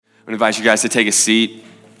I invite you guys to take a seat.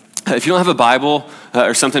 If you don't have a Bible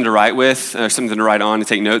or something to write with, or something to write on to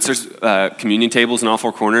take notes, there's communion tables in all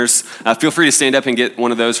four corners. Feel free to stand up and get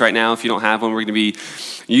one of those right now if you don't have one. We're going to be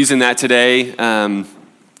using that today.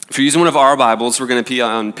 If you're using one of our Bibles, we're going to be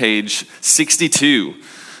on page 62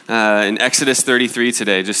 in Exodus 33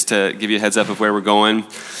 today, just to give you a heads up of where we're going.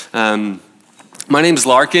 My name is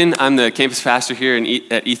Larkin. I'm the campus pastor here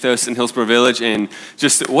at Ethos in Hillsboro Village, and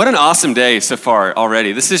just what an awesome day so far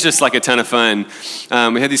already. This is just like a ton of fun.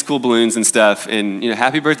 We had these cool balloons and stuff, and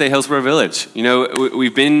happy birthday Hillsboro Village.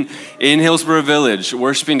 We've been in Hillsboro Village,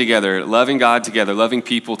 worshiping together, loving God together, loving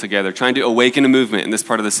people together, trying to awaken a movement in this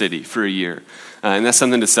part of the city for a year, and that's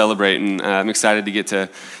something to celebrate. And I'm excited to get to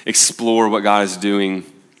explore what God is doing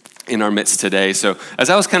in our midst today. So as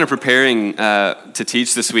I was kind of preparing to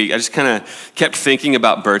teach this week, I just kind of kept thinking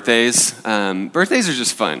about birthdays. Birthdays are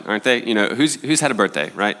just fun, aren't they? Who's had a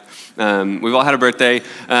birthday, right? We've all had a birthday.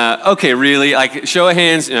 Okay, really? Like, show of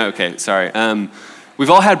hands? Okay, sorry.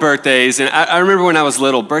 We've all had birthdays, and I remember when I was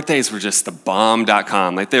little, birthdays were just the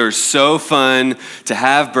bomb.com. Like, they were so fun to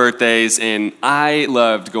have birthdays, and I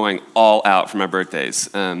loved going all out for my birthdays.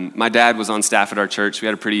 My dad was on staff at our church. We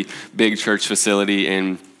had a pretty big church facility,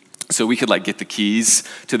 and so we could get the keys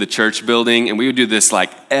to the church building, and we would do this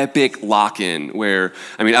epic lock-in where,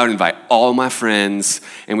 I would invite all my friends,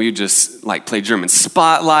 and we would just play German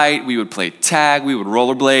Spotlight. We would play tag. We would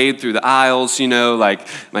rollerblade through the aisles, my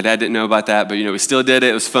dad didn't know about that, but we still did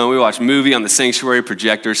it. It was fun. We watched a movie on the sanctuary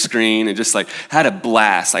projector screen and just had a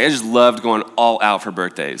blast. I just loved going all out for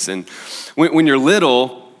birthdays. And when you're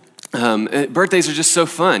little, birthdays are just so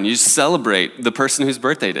fun. You just celebrate the person whose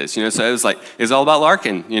birthday it is, so it was it's all about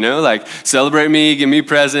Larkin, celebrate me, give me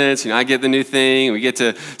presents, I get the new thing, we get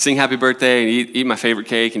to sing happy birthday and eat my favorite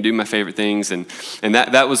cake and do my favorite things, and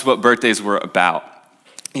that was what birthdays were about.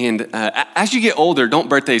 And as you get older, don't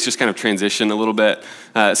birthdays just kind of transition a little bit?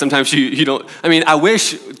 Sometimes you don't, I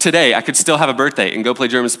wish today I could still have a birthday and go play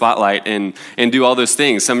German Spotlight and do all those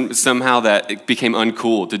things. Somehow that it became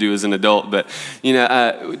uncool to do as an adult. But,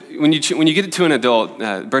 when you get to an adult,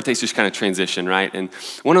 birthdays just kind of transition, right? And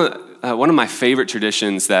one of my favorite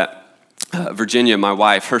traditions that Virginia, my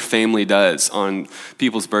wife, her family does on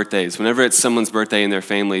people's birthdays. Whenever it's someone's birthday in their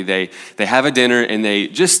family, they have a dinner and they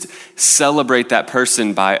just celebrate that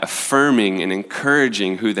person by affirming and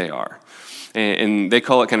encouraging who they are. And they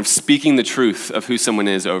call it kind of speaking the truth of who someone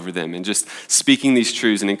is over them, and just speaking these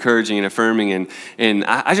truths and encouraging and affirming. And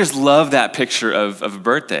I just love that picture of a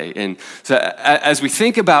birthday. And so as we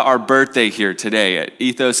think about our birthday here today at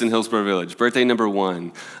Ethos in Hillsboro Village, birthday number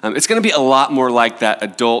 1, it's going to be a lot more like that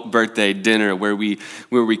adult birthday dinner where we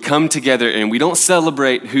come together and we don't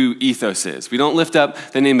celebrate who Ethos is. We don't lift up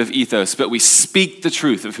the name of Ethos, but we speak the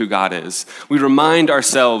truth of who God is. We remind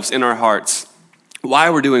ourselves in our hearts why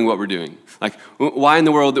we're doing what we're doing. Why in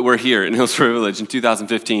the world that we're here in Hillsboro Village in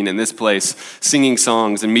 2015 in this place, singing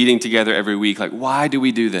songs and meeting together every week? Why do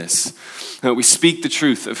we do this? We speak the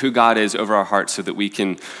truth of who God is over our hearts so that we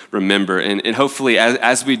can remember. And hopefully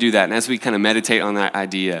as we do that and as we kind of meditate on that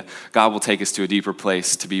idea, God will take us to a deeper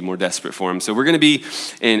place to be more desperate for him. So we're going to be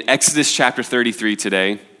in Exodus chapter 33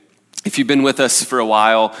 today. If you've been with us for a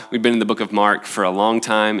while, we've been in the book of Mark for a long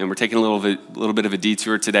time, and we're taking a little bit of a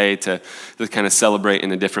detour today to kind of celebrate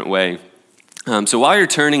in a different way. So while you're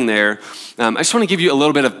turning there, I just want to give you a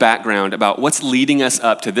little bit of background about what's leading us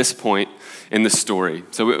up to this point in the story.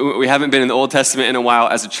 So we haven't been in the Old Testament in a while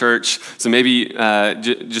as a church, so maybe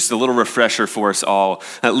just a little refresher for us all.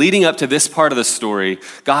 Leading up to this part of the story,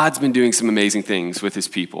 God's been doing some amazing things with his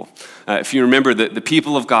people. If you remember, the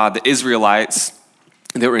people of God, the Israelites,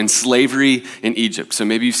 they were in slavery in Egypt. So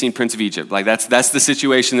maybe you've seen Prince of Egypt. That's the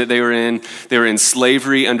situation that they were in. They were in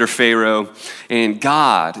slavery under Pharaoh. And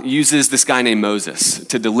God uses this guy named Moses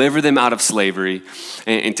to deliver them out of slavery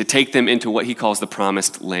and to take them into what he calls the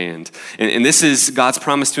promised land. And this is God's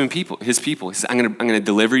promise to his people. He says, I'm going to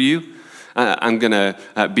deliver you. I'm going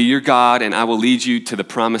to be your God, and I will lead you to the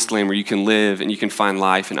promised land where you can live and you can find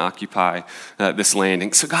life and occupy this land.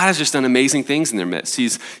 And so God has just done amazing things in their midst.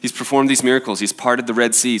 He's performed these miracles. He's parted the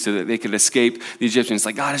Red Sea so that they could escape the Egyptians.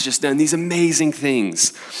 God has just done these amazing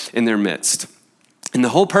things in their midst. And the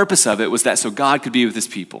whole purpose of it was that so God could be with his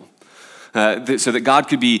people. So that God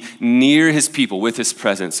could be near his people with his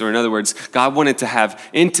presence. Or in other words, God wanted to have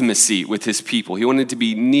intimacy with his people. He wanted to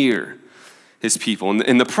be near his people.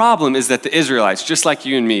 And the problem is that the Israelites, just like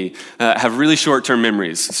you and me, have really short-term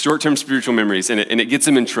memories, short-term spiritual memories, and it gets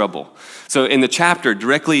them in trouble. So in the chapter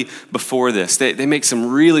directly before this, they make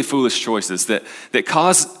some really foolish choices that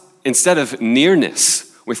cause, instead of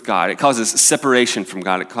nearness with God, it causes separation from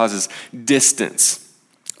God. It causes distance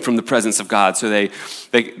from the presence of God. So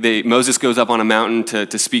Moses goes up on a mountain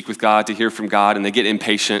to speak with God, to hear from God, and they get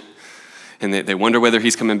impatient. And they wonder whether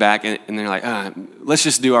he's coming back, and they're like, let's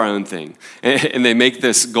just do our own thing. And they make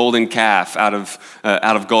this golden calf out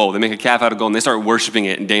of gold. They make a calf out of gold, and they start worshiping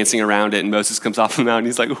it and dancing around it. And Moses comes off the mountain.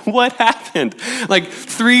 He's like, what happened? Like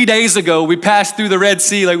 3 days ago, we passed through the Red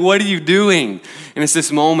Sea. Like, what are you doing? And it's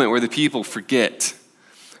this moment where the people forget.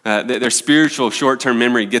 Their spiritual short-term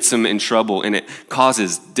memory gets them in trouble, and it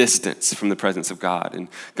causes distance from the presence of God. And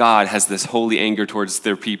God has this holy anger towards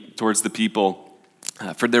the people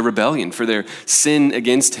for their rebellion, for their sin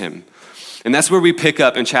against him. And that's where we pick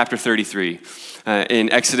up in chapter 33,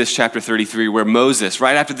 in Exodus chapter 33, where Moses,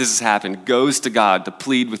 right after this has happened, goes to God to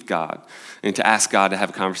plead with God and to ask God to have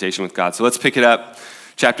a conversation with God. So let's pick it up,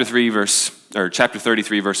 chapter 33, verse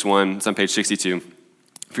 1. It's on page 62,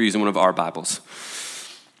 if you're using one of our Bibles.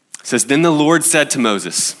 It says, "Then the Lord said to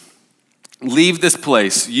Moses, 'Leave this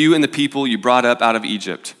place, you and the people you brought up out of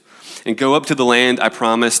Egypt, and go up to the land I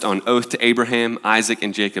promised on oath to Abraham, Isaac,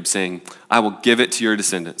 and Jacob, saying, I will give it to your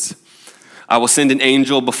descendants. I will send an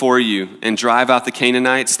angel before you and drive out the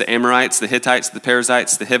Canaanites, the Amorites, the Hittites, the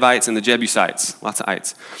Perizzites, the Hivites, and the Jebusites.'" Lots of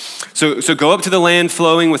ites. So go up to the land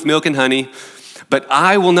flowing with milk and honey, but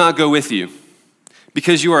I will not go with you,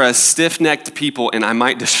 because you are a stiff-necked people, and I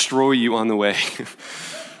might destroy you on the way.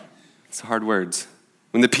 It's hard words.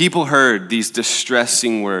 When the people heard these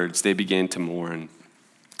distressing words, they began to mourn.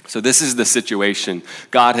 So this is the situation.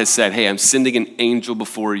 God has said, hey, I'm sending an angel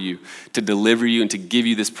before you to deliver you and to give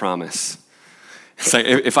you this promise. It's like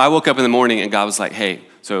if I woke up in the morning and God was like, hey,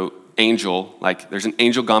 so angel, like there's an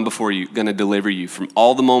angel gone before you, gonna deliver you from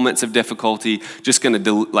all the moments of difficulty, just gonna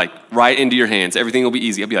right into your hands. Everything will be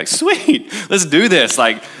easy. I'll be like, sweet, let's do this.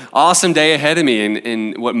 Like awesome day ahead of me.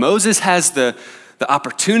 And what Moses has the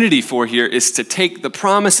opportunity for here is to take the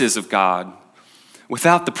promises of God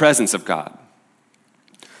without the presence of God.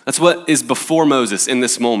 That's what is before Moses in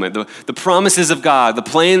this moment. The promises of God, the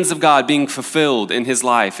plans of God being fulfilled in his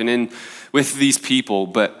life and with these people,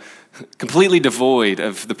 but completely devoid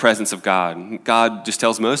of the presence of God. God just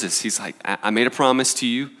tells Moses, he's like, I made a promise to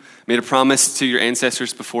you, made a promise to your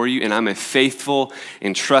ancestors before you, and I'm a faithful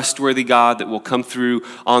and trustworthy God that will come through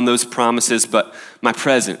on those promises, but my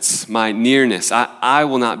presence, my nearness, I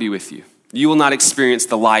will not be with you. You will not experience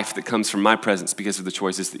the life that comes from my presence because of the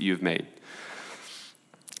choices that you have made.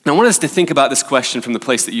 And I want us to think about this question from the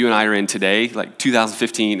place that you and I are in today, like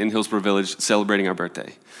 2015 in Hillsboro Village, celebrating our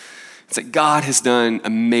birthday. It's like God has done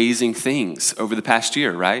amazing things over the past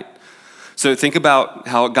year, right? So think about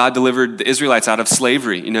how God delivered the Israelites out of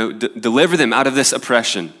slavery, deliver them out of this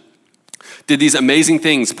oppression. Did these amazing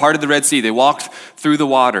things, parted the Red Sea, they walked through the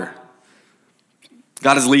water.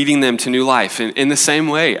 God is leading them to new life. And in the same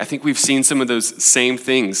way, I think we've seen some of those same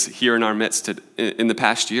things here in our midst in the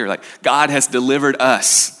past year. Like God has delivered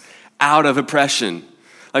us out of oppression.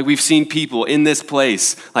 Like we've seen people in this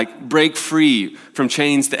place, like break free from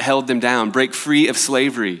chains that held them down, break free of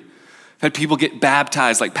slavery. We've had people get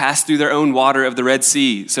baptized, like pass through their own water of the Red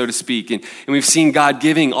Sea, so to speak. And we've seen God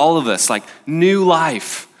giving all of us like new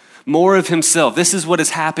life, more of himself. This is what has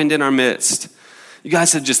happened in our midst. You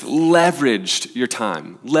guys have just leveraged your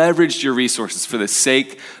time, leveraged your resources for the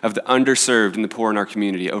sake of the underserved and the poor in our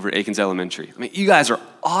community over at Aikens Elementary. I mean, you guys are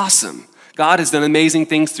awesome. God has done amazing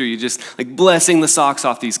things through you, just like blessing the socks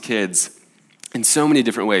off these kids in so many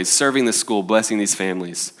different ways, serving the school, blessing these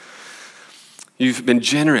families. You've been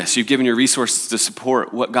generous. You've given your resources to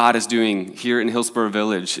support what God is doing here in Hillsboro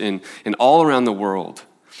Village and all around the world.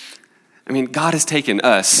 I mean, God has taken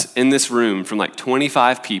us in this room from like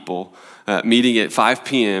 25 people meeting at 5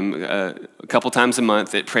 p.m. A couple times a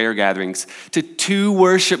month at prayer gatherings to 2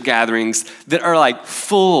 worship gatherings that are like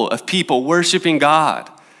full of people worshiping God.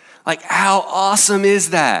 Like how awesome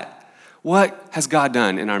is that? What has God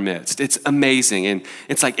done in our midst? It's amazing. And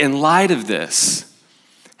it's like in light of this,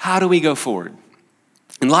 how do we go forward?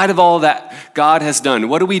 In light of all that God has done,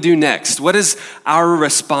 what do we do next? What is our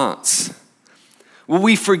response? Will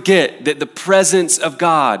we forget that the presence of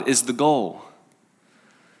God is the goal?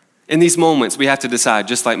 In these moments, we have to decide,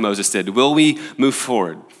 just like Moses did, will we move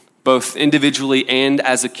forward, both individually and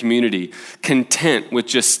as a community, content with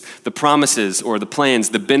just the promises or the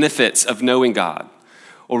plans, the benefits of knowing God?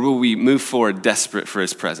 Or will we move forward desperate for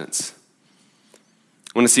his presence?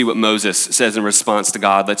 I want to see what Moses says in response to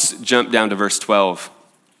God. Let's jump down to verse 12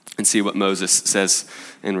 and see what Moses says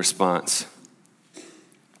in response.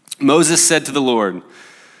 Moses said to the Lord,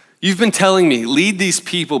 "You've been telling me, lead these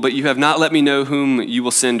people, but you have not let me know whom you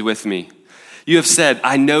will send with me. You have said,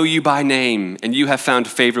 I know you by name, and you have found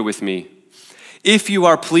favor with me. If you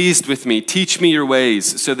are pleased with me, teach me your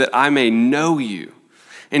ways so that I may know you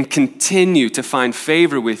and continue to find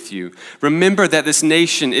favor with you. Remember that this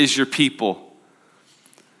nation is your people."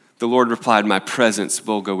 The Lord replied, "My presence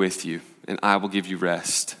will go with you, and I will give you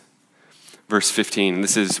rest." Verse 15,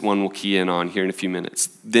 this is one we'll key in on here in a few minutes.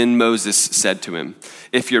 "Then Moses said to him,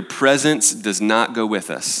 'If your presence does not go with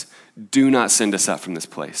us, do not send us up from this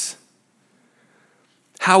place.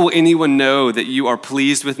 How will anyone know that you are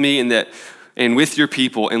pleased with me and with your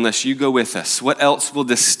people unless you go with us? What else will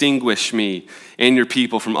distinguish me and your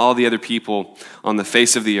people from all the other people on the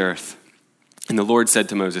face of the earth?' And the Lord said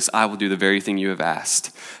to Moses, 'I will do the very thing you have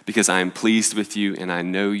asked, because I am pleased with you and I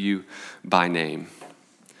know you by name.'"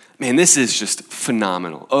 Man, this is just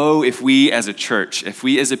phenomenal. Oh, if we as a church, if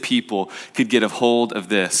we as a people could get a hold of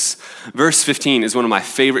this. Verse 15 is one of my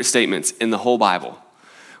favorite statements in the whole Bible.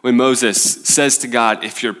 When Moses says to God,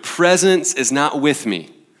 "If your presence is not with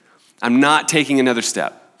me, I'm not taking another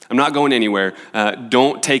step. I'm not going anywhere.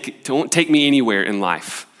 Don't take me anywhere in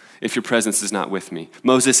life if your presence is not with me."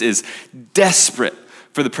 Moses is desperate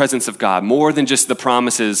for the presence of God, more than just the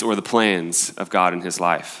promises or the plans of God in his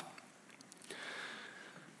life.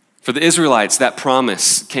 For the Israelites, that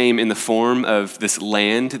promise came in the form of this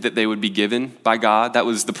land that they would be given by God. That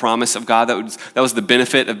was the promise of God. That was the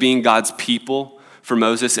benefit of being God's people for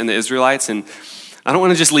Moses and the Israelites. And I don't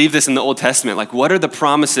want to just leave this in the Old Testament. Like, what are the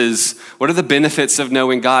promises? What are the benefits of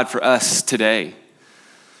knowing God for us today?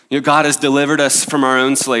 You know, God has delivered us from our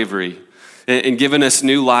own slavery and given us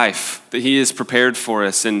new life that he has prepared for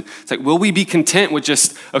us. And it's like, will we be content with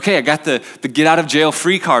just, okay, I got the get out of jail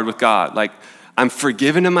free card with God. Like, I'm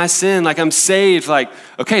forgiven of my sin. Like, I'm saved. Like,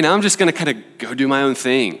 okay, now I'm just going to kind of go do my own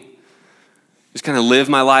thing. Just kind of live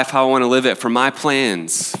my life how I want to live it, for my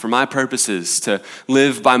plans, for my purposes, to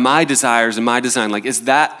live by my desires and my design. Like, is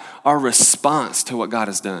that our response to what God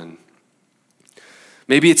has done?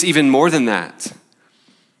 Maybe it's even more than that.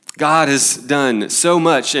 God has done so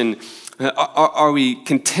much, and are we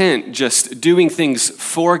content just doing things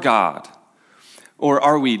for God? Or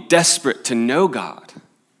are we desperate to know God?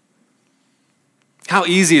 How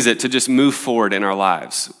easy is it to just move forward in our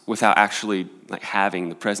lives without actually having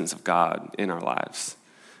the presence of God in our lives?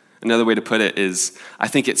 Another way to put it is, I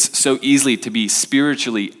think it's so easy to be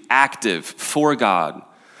spiritually active for God,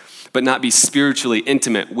 but not be spiritually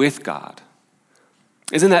intimate with God.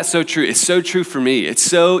 Isn't that so true? It's so true for me. It's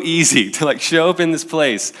so easy to show up in this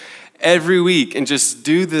place every week and just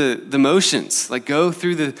do the motions, go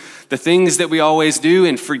through the things that we always do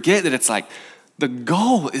and forget that it's the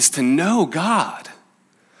goal is to know God.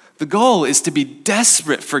 The goal is to be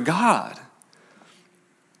desperate for God.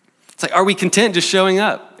 It's are we content just showing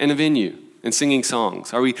up in a venue and singing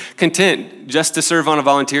songs? Are we content just to serve on a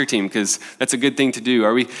volunteer team because that's a good thing to do?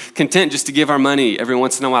 Are we content just to give our money every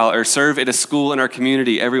once in a while or serve at a school in our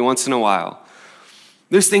community every once in a while?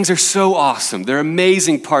 Those things are so awesome. They're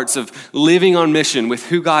amazing parts of living on mission with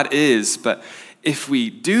who God is, but if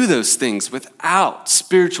we do those things without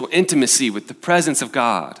spiritual intimacy with the presence of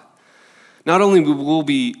God, not only will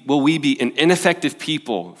we be an ineffective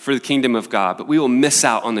people for the kingdom of God, but we will miss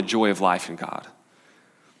out on the joy of life in God.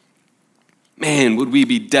 Man, would we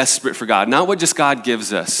be desperate for God? Not what just God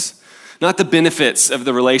gives us, not the benefits of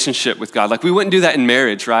the relationship with God. We wouldn't do that in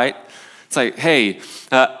marriage, right? It's hey,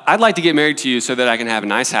 I'd like to get married to you so that I can have a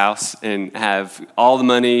nice house and have all the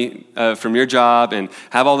money from your job and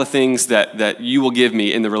have all the things that you will give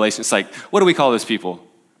me in the relationship. It's what do we call those people?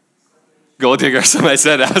 Gold diggers. Somebody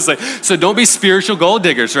said that. I was so don't be spiritual gold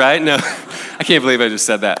diggers, right? No, I can't believe I just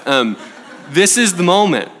said that. This is the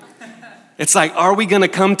moment. It's are we going to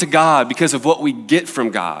come to God because of what we get from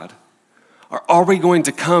God? Or are we going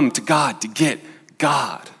to come to God to get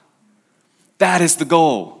God? That is the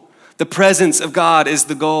goal. The presence of God is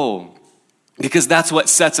the goal. Because that's what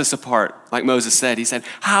sets us apart. Like Moses said, he said,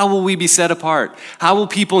 how will we be set apart? How will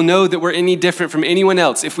people know that we're any different from anyone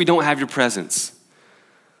else if we don't have your presence?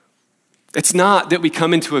 It's not that we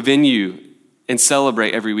come into a venue and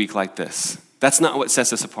celebrate every week like this. That's not what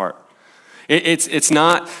sets us apart. It's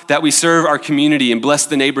not that we serve our community and bless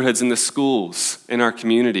the neighborhoods and the schools in our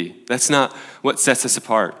community. That's not what sets us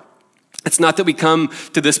apart. It's not that we come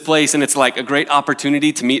to this place and it's a great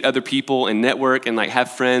opportunity to meet other people and network and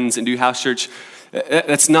have friends and do house church.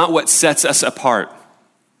 That's not what sets us apart.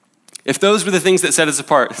 If those were the things that set us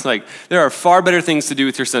apart, it's there are far better things to do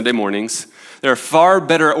with your Sunday mornings. There are far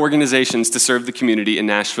better organizations to serve the community in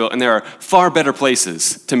Nashville, and there are far better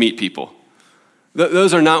places to meet people.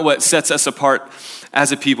 Those are not what sets us apart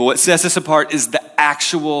as a people. What sets us apart is the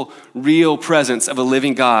actual, real presence of a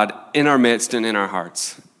living God in our midst and in our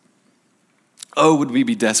hearts. Oh, would we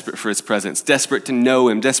be desperate for his presence, desperate to know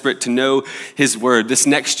him, desperate to know his word. This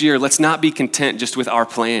next year, let's not be content just with our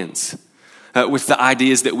plans. with the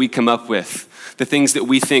ideas that we come up with, the things that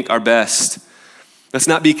we think are best. Let's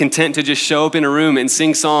not be content to just show up in a room and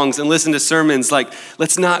sing songs and listen to sermons.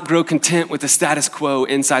 Let's not grow content with the status quo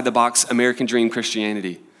inside the box American dream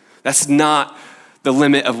Christianity. That's not the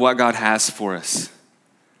limit of what God has for us.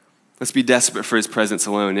 Let's be desperate for his presence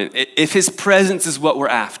alone. And if his presence is what we're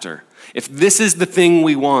after, if this is the thing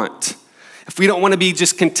we want, if we don't want to be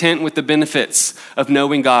just content with the benefits of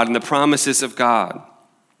knowing God and the promises of God,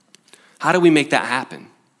 how do we make that happen?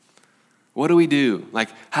 What do we do?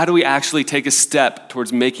 How do we actually take a step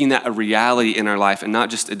towards making that a reality in our life and not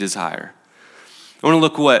just a desire? I want to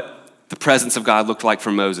look what the presence of God looked like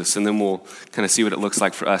for Moses, and then we'll kind of see what it looks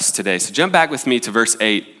like for us today. So jump back with me to verse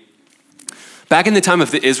 8. Back in the time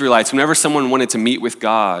of the Israelites, whenever someone wanted to meet with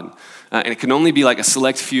God, and it could only be a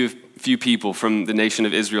select few people from the nation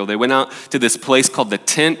of Israel, they went out to this place called the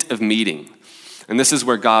tent of meeting. And this is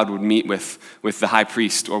where God would meet with the high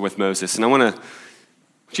priest or with Moses. And I want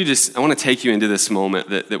to take you into this moment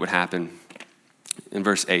that would happen in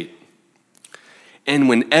verse 8. And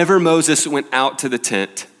whenever Moses went out to the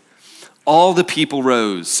tent, all the people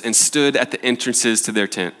rose and stood at the entrances to their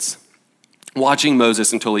tents, watching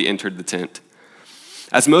Moses until he entered the tent.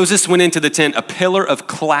 As Moses went into the tent, a pillar of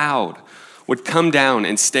cloud would come down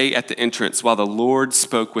and stay at the entrance while the Lord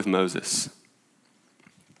spoke with Moses.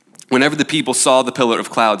 Whenever the people saw the pillar of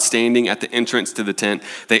cloud standing at the entrance to the tent,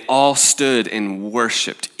 they all stood and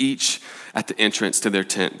worshiped, each at the entrance to their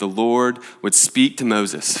tent. The Lord would speak to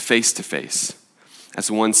Moses face to face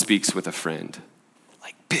as one speaks with a friend.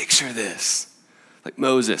 Picture this.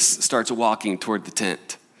 Moses starts walking toward the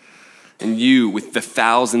tent, and you, with the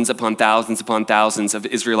thousands upon thousands of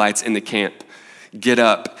Israelites in the camp, get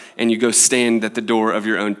up and you go stand at the door of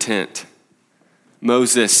your own tent.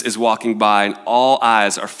 Moses is walking by, and all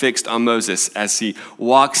eyes are fixed on Moses as he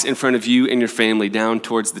walks in front of you and your family down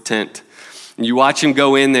towards the tent. And you watch him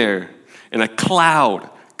go in there, and a cloud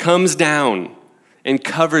comes down and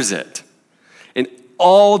covers it. And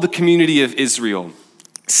all the community of Israel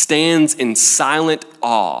stands in silent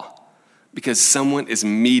awe because someone is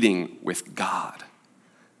meeting with God.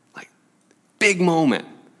 Big moment.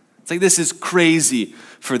 It's this is crazy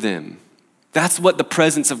for them. That's what the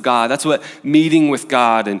presence of God, that's what meeting with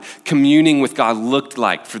God and communing with God looked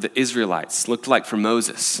like for the Israelites, looked like for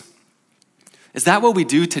Moses. Is that what we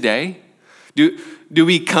do today? Do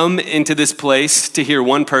we come into this place to hear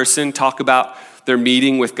one person talk about their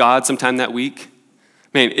meeting with God sometime that week?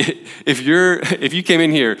 Man, if you came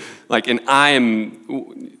in here and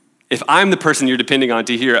if I'm the person you're depending on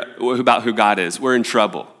to hear about who God is, we're in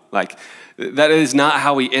trouble. That is not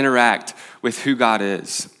how we interact with who God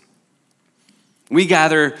is. We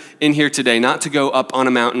gather in here today not to go up on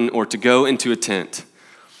a mountain or to go into a tent.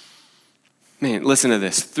 Man, listen to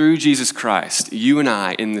this. Through Jesus Christ, you and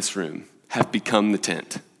I in this room have become the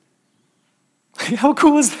tent. How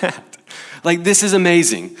cool is that? This is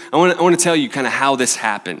amazing. I want to tell you kind of how this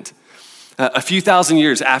happened. A few thousand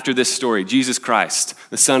years after this story, Jesus Christ,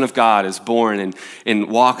 the Son of God, is born and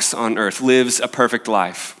walks on earth, lives a perfect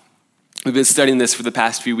life. We've been studying this for the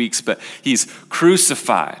past few weeks, but he's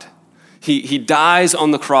crucified. He dies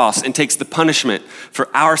on the cross and takes the punishment for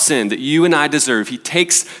our sin that you and I deserve. He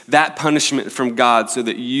takes that punishment from God so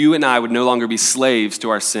that you and I would no longer be slaves to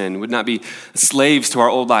our sin, would not be slaves to our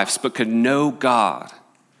old lives, but could know God.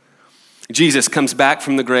 Jesus comes back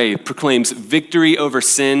from the grave, proclaims victory over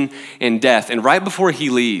sin and death. And right before he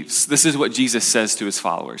leaves, this is what Jesus says to his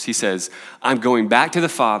followers. He says, I'm going back to the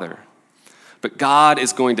Father, but God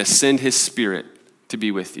is going to send his Spirit to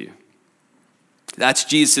be with you. That's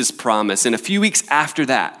Jesus' promise. And a few weeks after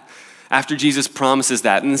that, after Jesus promises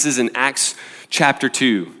that, and this is in Acts chapter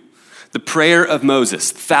 2, the prayer of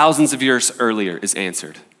Moses, thousands of years earlier, is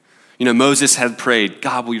answered. Moses had prayed,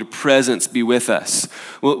 God, will your presence be with us?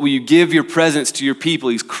 Will you give your presence to your people?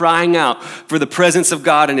 He's crying out for the presence of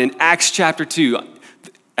God. And in Acts chapter 2,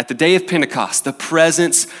 at the day of Pentecost, the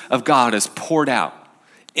presence of God is poured out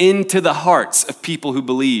into the hearts of people who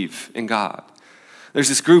believe in God. There's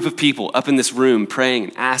this group of people up in this room praying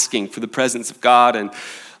and asking for the presence of God. And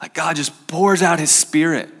God just pours out his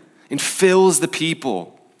Spirit and fills the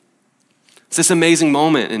people. It's this amazing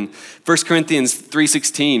moment. In 1 Corinthians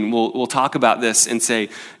 3:16, we'll talk about this and say,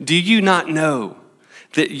 do you not know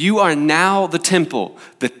that you are now the temple,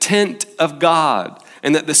 the tent of God,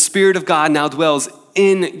 and that the Spirit of God now dwells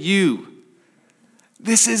in you?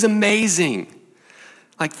 This is amazing.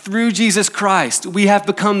 Through Jesus Christ, we have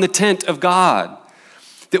become the tent of God,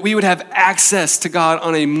 that we would have access to God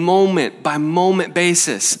on a moment by moment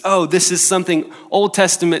basis. Oh, this is something Old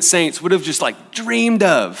Testament saints would have just dreamed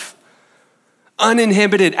of.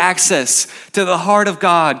 uninhibited access to the heart of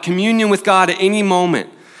God, communion with God at any moment,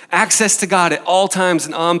 access to God at all times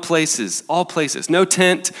and all places. No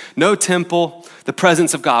tent, no temple, the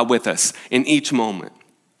presence of God with us in each moment,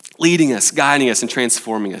 leading us, guiding us, and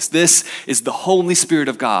transforming us. This is the Holy Spirit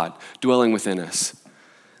of God dwelling within us.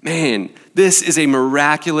 Man, this is a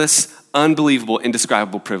miraculous, unbelievable,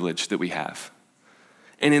 indescribable privilege that we have.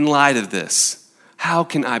 And in light of this, how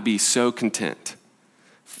can I be so content,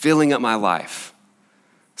 filling up my life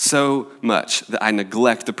so much that I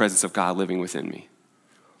neglect the presence of God living within me?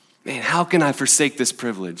 Man, how can I forsake this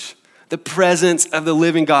privilege? The presence of the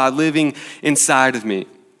living God living inside of me.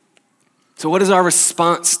 So what is our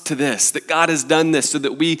response to this? That God has done this so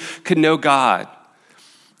that we could know God.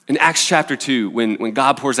 In Acts chapter 2, when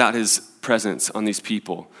God pours out his presence on these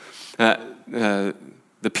people, the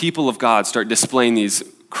people of God start displaying these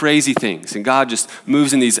crazy things, and God just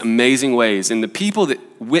moves in these amazing ways. And the people that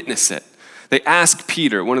witness it, they ask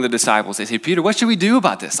Peter, one of the disciples, they say, Peter, what should we do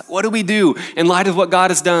about this? What do we do in light of what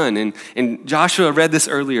God has done? And Joshua read this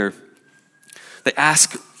earlier. They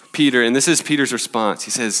ask Peter, and this is Peter's response.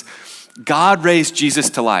 He says, God raised Jesus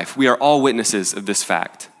to life. We are all witnesses of this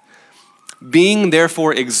fact. Being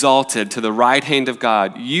therefore exalted to the right hand of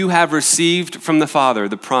God, you have received from the Father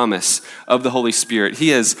the promise of the Holy Spirit. He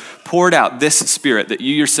has poured out this Spirit that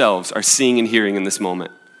you yourselves are seeing and hearing in this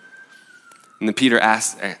moment. And then Peter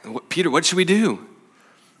asks, Peter, what should we do?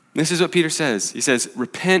 This is what Peter says. He says,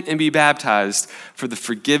 repent and be baptized for the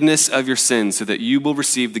forgiveness of your sins so that you will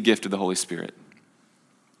receive the gift of the Holy Spirit.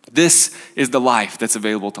 This is the life that's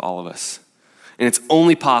available to all of us. And it's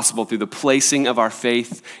only possible through the placing of our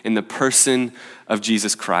faith in the person of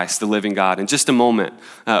Jesus Christ, the living God. In just a moment,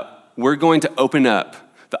 we're going to open up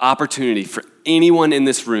the opportunity for anyone in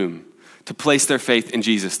this room to place their faith in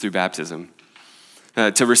Jesus through baptism,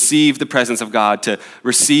 to receive the presence of God, to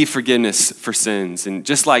receive forgiveness for sins. And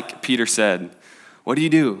just like Peter said, what do you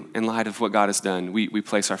do in light of what God has done? We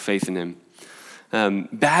place our faith in him.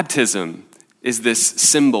 Baptism is this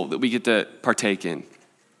symbol that we get to partake in.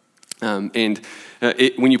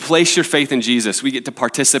 When you place your faith in Jesus, we get to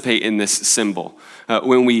participate in this symbol.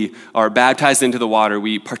 When we are baptized into the water,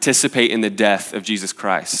 we participate in the death of Jesus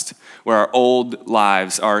Christ, where our old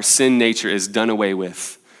lives, our sin nature is done away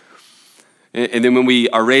with. And then when we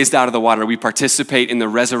are raised out of the water, we participate in the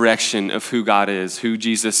resurrection of who God is, who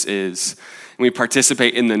Jesus is. And we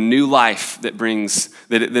participate in the new life that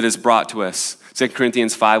is brought to us. 2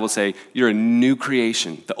 Corinthians 5 will say, you're a new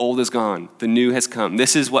creation. The old is gone. The new has come.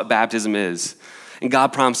 This is what baptism is. And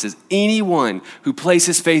God promises anyone who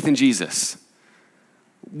places faith in Jesus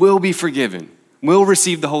will be forgiven, will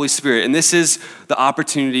receive the Holy Spirit. And this is the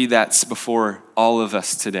opportunity that's before all of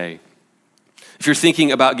us today. If you're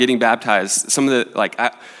thinking about getting baptized,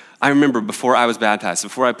 I remember before I was baptized,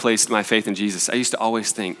 before I placed my faith in Jesus, I used to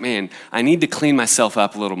always think, man, I need to clean myself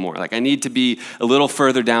up a little more. I need to be a little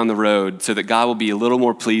further down the road so that God will be a little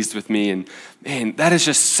more pleased with me. And man, that is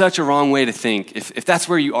just such a wrong way to think if that's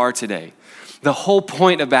where you are today. The whole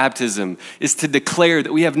point of baptism is to declare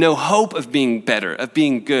that we have no hope of being better, of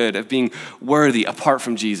being good, of being worthy apart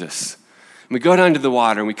from Jesus. And we go down to the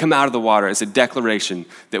water and we come out of the water as a declaration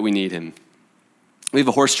that we need him. We have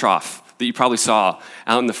a horse trough that you probably saw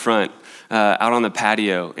out in the front, out on the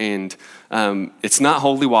patio. And it's not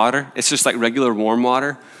holy water. It's just like regular warm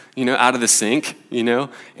water, out of the sink,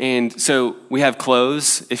 And so we have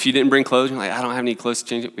clothes. If you didn't bring clothes, you're like, I don't have any clothes to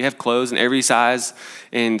change it. We have clothes in every size.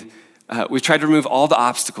 And we've tried to remove all the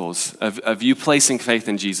obstacles of you placing faith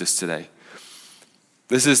in Jesus today.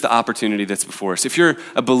 This is the opportunity that's before us. If you're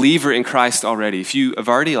a believer in Christ already, if you have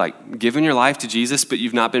already given your life to Jesus, but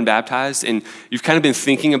you've not been baptized and you've kind of been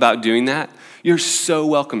thinking about doing that, you're so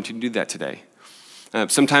welcome to do that today.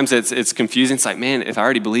 Sometimes it's confusing. It's like, man, if I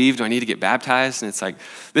already believe, do I need to get baptized? And it's like,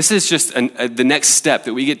 this is just the next step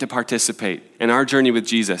that we get to participate in our journey with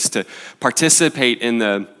Jesus, to participate in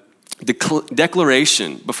the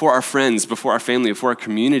declaration before our friends, before our family, before our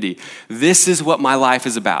community. This is what my life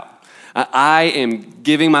is about. I am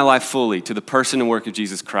giving my life fully to the person and work of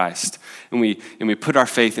Jesus Christ. And we put our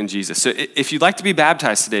faith in Jesus. So if you'd like to be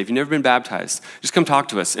baptized today, if you've never been baptized, just come talk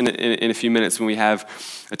to us in a few minutes when we have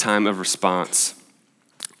a time of response.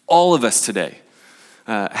 All of us today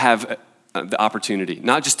have the opportunity,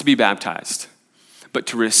 not just to be baptized, but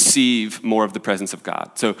to receive more of the presence of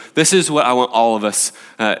God. So this is what I want all of us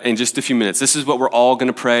in just a few minutes. This is what we're all going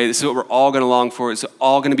to pray. This is what we're all going to long for. It's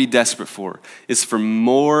all going to be desperate for, is for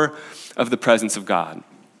more of the presence of God.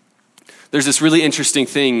 There's this really interesting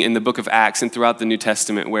thing in the book of Acts and throughout the New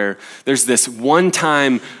Testament where there's this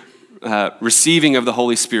one-time receiving of the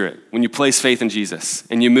Holy Spirit, when you place faith in Jesus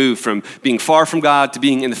and you move from being far from God to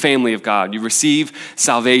being in the family of God, you receive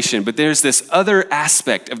salvation. But there's this other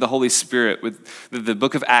aspect of the Holy Spirit with the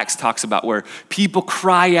book of Acts talks about, where people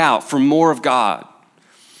cry out for more of God.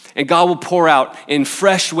 And God will pour out in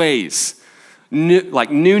fresh ways, like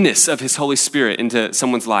newness of his Holy Spirit into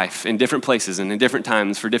someone's life in different places and in different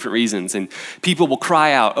times for different reasons. And people will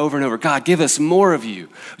cry out over and over, God, give us more of you.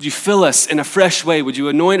 Would you fill us in a fresh way? Would you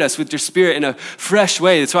anoint us with your Spirit in a fresh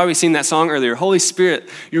way? That's why we sing that song earlier. Holy Spirit,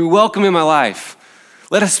 you're welcome in my life.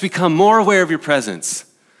 Let us become more aware of your presence.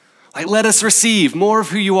 Like, let us receive more of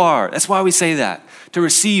who you are. That's why we say that, to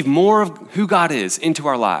receive more of who God is into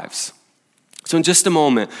our lives. So in just a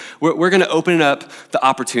moment, we're going to open up the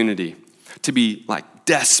opportunity to be like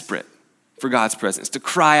desperate for God's presence, to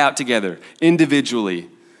cry out together individually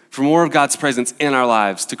for more of God's presence in our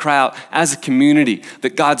lives, to cry out as a community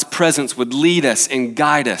that God's presence would lead us and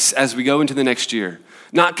guide us as we go into the next year.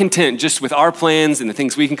 Not content just with our plans and the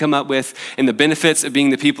things we can come up with and the benefits of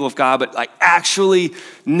being the people of God, but like actually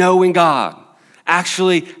knowing God,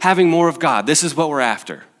 actually having more of God. This is what we're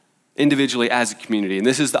after individually as a community. And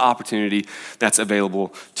this is the opportunity that's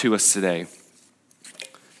available to us today.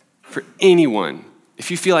 For anyone, if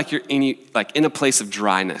you feel like you're in a place of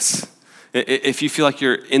dryness, if you feel like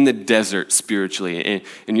you're in the desert spiritually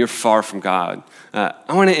and you're far from God,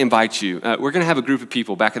 I want to invite you. We're going to have a group of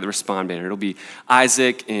people back at the Respond banner. It'll be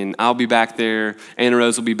Isaac and I'll be back there. Anna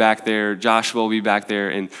Rose will be back there. Joshua will be back there.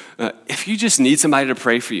 And if you just need somebody to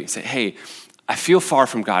pray for you, say, hey, I feel far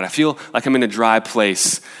from God. I feel like I'm in a dry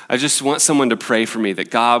place. I just want someone to pray for me, that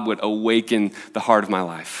God would awaken the heart of my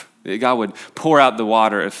life. That God would pour out the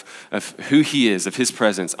water of who he is, of his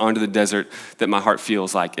presence, onto the desert that my heart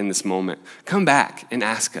feels like in this moment. Come back and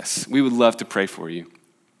ask us. We would love to pray for you.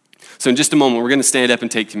 So in just a moment, we're going to stand up and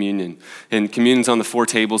take communion. And communion's on the 4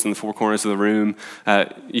 tables in the 4 corners of the room.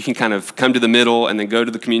 You can kind of come to the middle and then go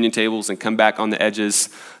to the communion tables and come back on the edges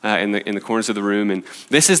in the corners of the room. And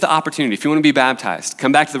this is the opportunity. If you want to be baptized,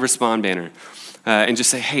 come back to the Respond banner and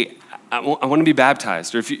just say, hey, I want to be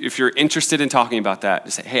baptized. Or if you're interested in talking about that,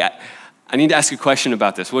 just say, hey, I need to ask a question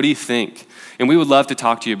about this. What do you think? And we would love to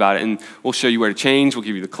talk to you about it. And we'll show you where to change. We'll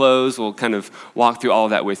give you the clothes. We'll kind of walk through all of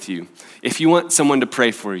that with you. If you want someone to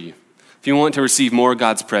pray for you, if you want to receive more of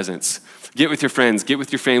God's presence, get with your friends, get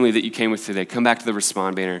with your family that you came with today. Come back to the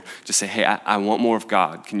Respond banner. Just say, hey, I want more of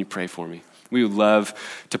God. Can you pray for me? We would love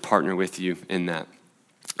to partner with you in that.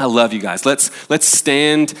 I love you guys. Let's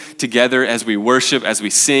stand together as we worship, as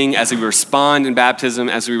we sing, as we respond in baptism,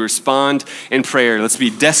 as we respond in prayer. Let's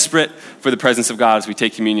be desperate for the presence of God as we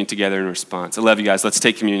take communion together in response. I love you guys. Let's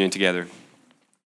take communion together.